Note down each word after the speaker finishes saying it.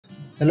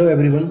Hello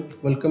everyone,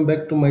 welcome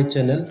back to my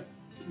channel.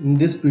 In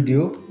this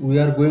video we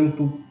are going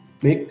to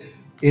make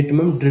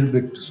 8mm drill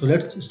bit. So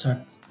let's start.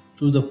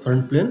 Choose the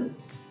front plane,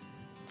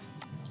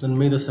 then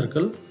make the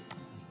circle.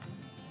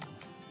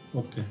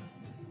 Okay,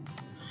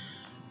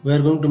 we are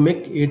going to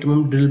make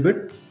 8mm drill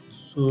bit.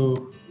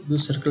 So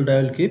this circle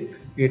die will keep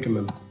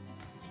 8mm.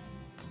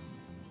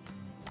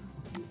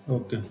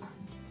 Okay,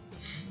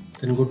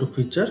 then go to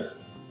feature,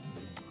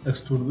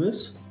 extrude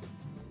base,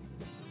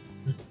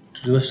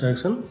 reverse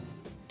direction,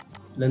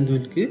 length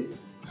will keep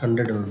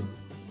 100 mm.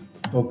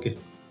 Okay,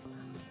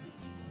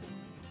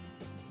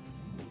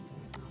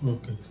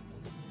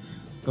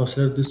 now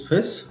select this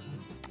face,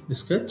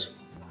 sketch,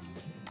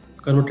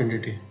 convert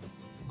entity,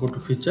 go to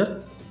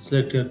feature,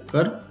 select your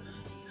curve,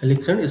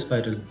 helix and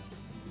spiral,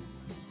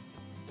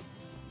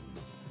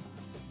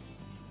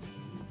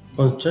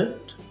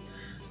 constant.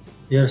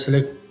 Here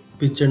select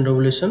pitch and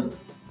revolution.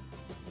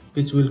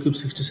 Pitch will keep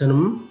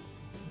 67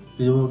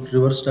 mm,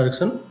 reverse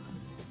direction,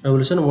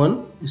 revolution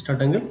 1,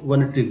 start angle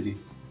 180 degree.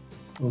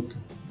 Okay,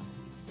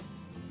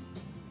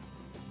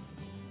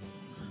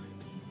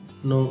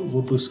 now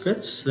go to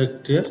sketch,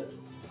 select here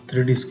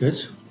 3D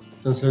sketch,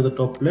 then select the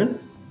top plane,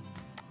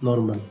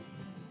 normal.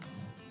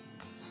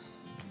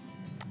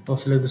 Now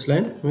select this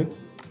line, make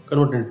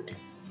convert entity.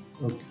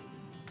 Okay,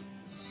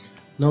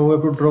 now we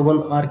have to draw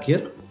one arc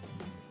here,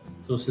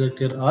 so select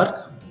here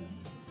arc.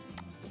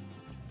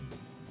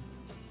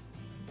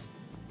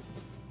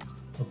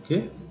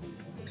 Okay,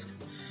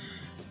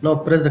 now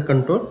press the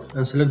control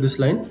and select this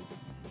line,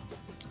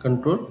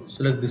 control,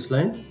 select this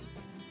line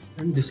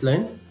and this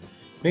line,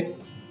 make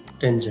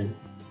tangent.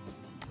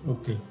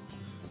 Okay,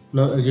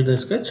 now exit the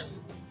sketch.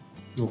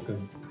 Okay,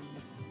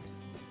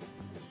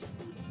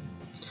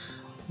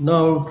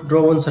 now to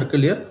draw one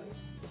circle here.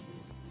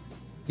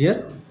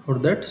 For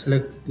that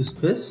select this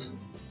face,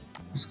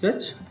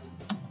 sketch,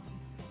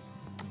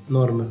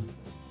 normal.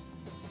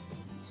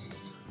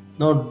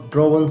 Now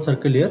draw one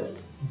circle here,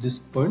 this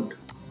point,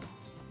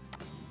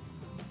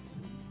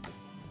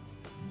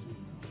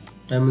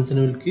 dimension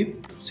will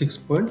keep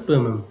 6.2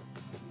 mm.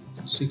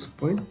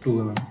 6.2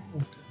 mm.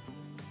 Okay.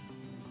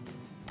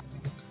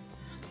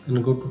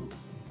 Then go to,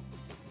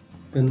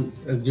 then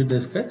exit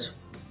the sketch,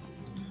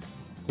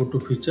 go to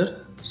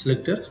feature,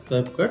 select here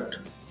swipe cut.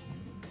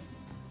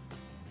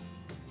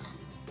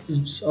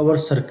 Our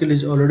circle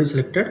is already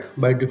selected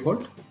by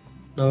default.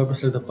 Now I have to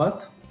select the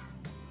path,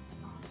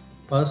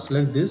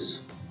 select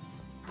this.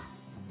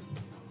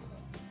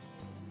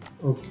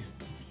 Okay,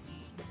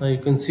 now you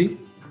can see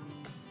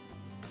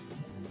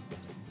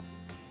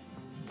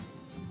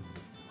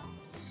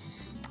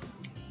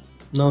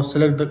now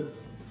select the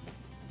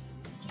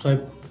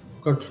swipe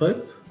cut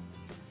swipe,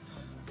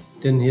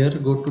 then here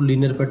go to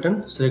linear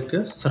pattern, select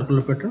a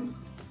circular pattern.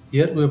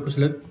 Here we have to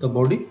select the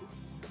body,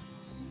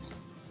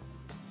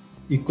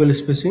 equal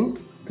spacing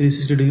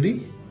 360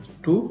 degree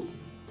to.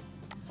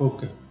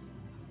 Okay,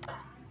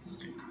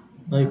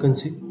 now you can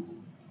see.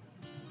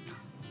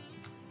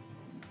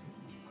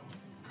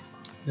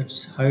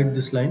 Let's hide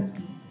this line,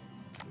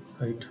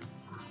 hide.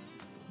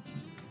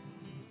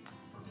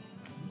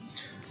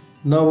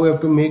 Now we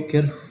have to make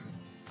here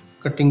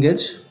cutting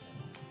edge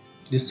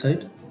this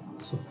side,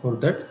 so for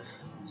that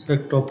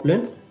select top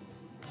plane,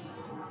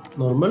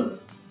 normal,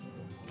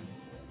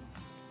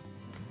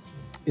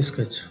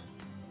 sketch,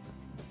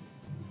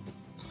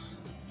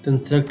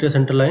 then select a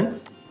center line.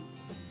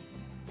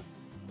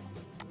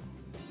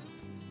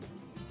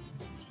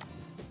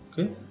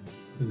 Okay,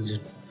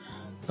 exit.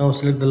 Now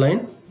select the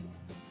line,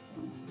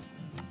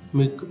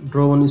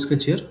 draw one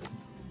sketch here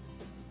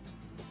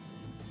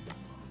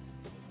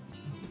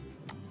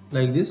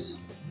like this,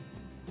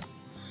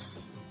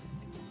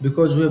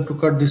 because we have to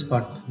cut this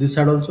part, this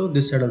side also,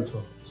 this side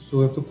also, so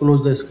we have to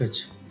close the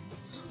sketch.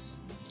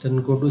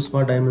 Then go to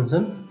smart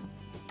dimension,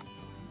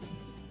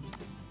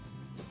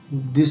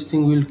 this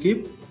thing will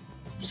keep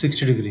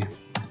 60 degree,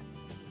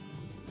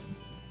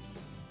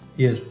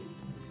 here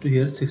to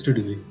here 60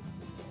 degree.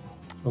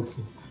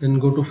 Okay, then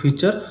go to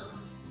feature,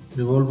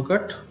 revolve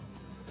cut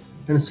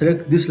and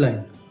select this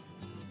line.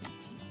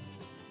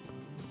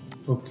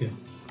 Okay,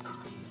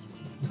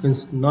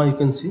 now you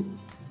can see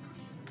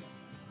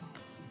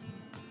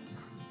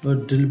our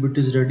drill bit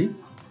is ready.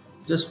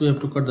 Just we have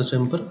to cut the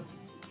chamfer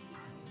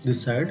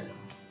this side,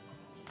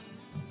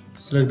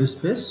 select this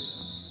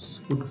face,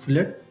 go to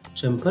fillet,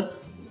 chamfer,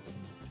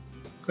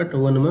 cut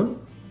 1 mm.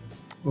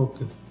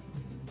 Okay,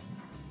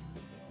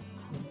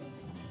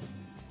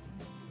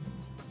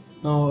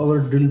 now our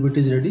drill bit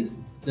is ready.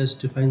 Let's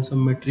define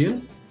some material.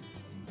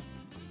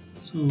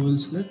 So we will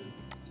select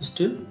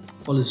steel,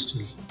 polished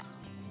steel,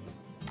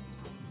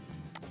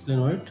 plain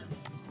white,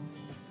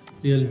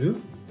 real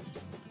view.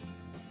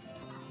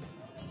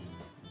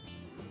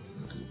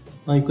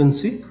 Now you can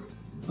see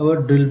our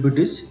drill bit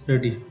is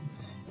ready.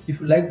 If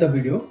you like the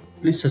video,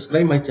 please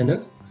subscribe my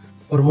channel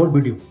for more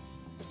video.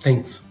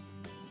 Thanks.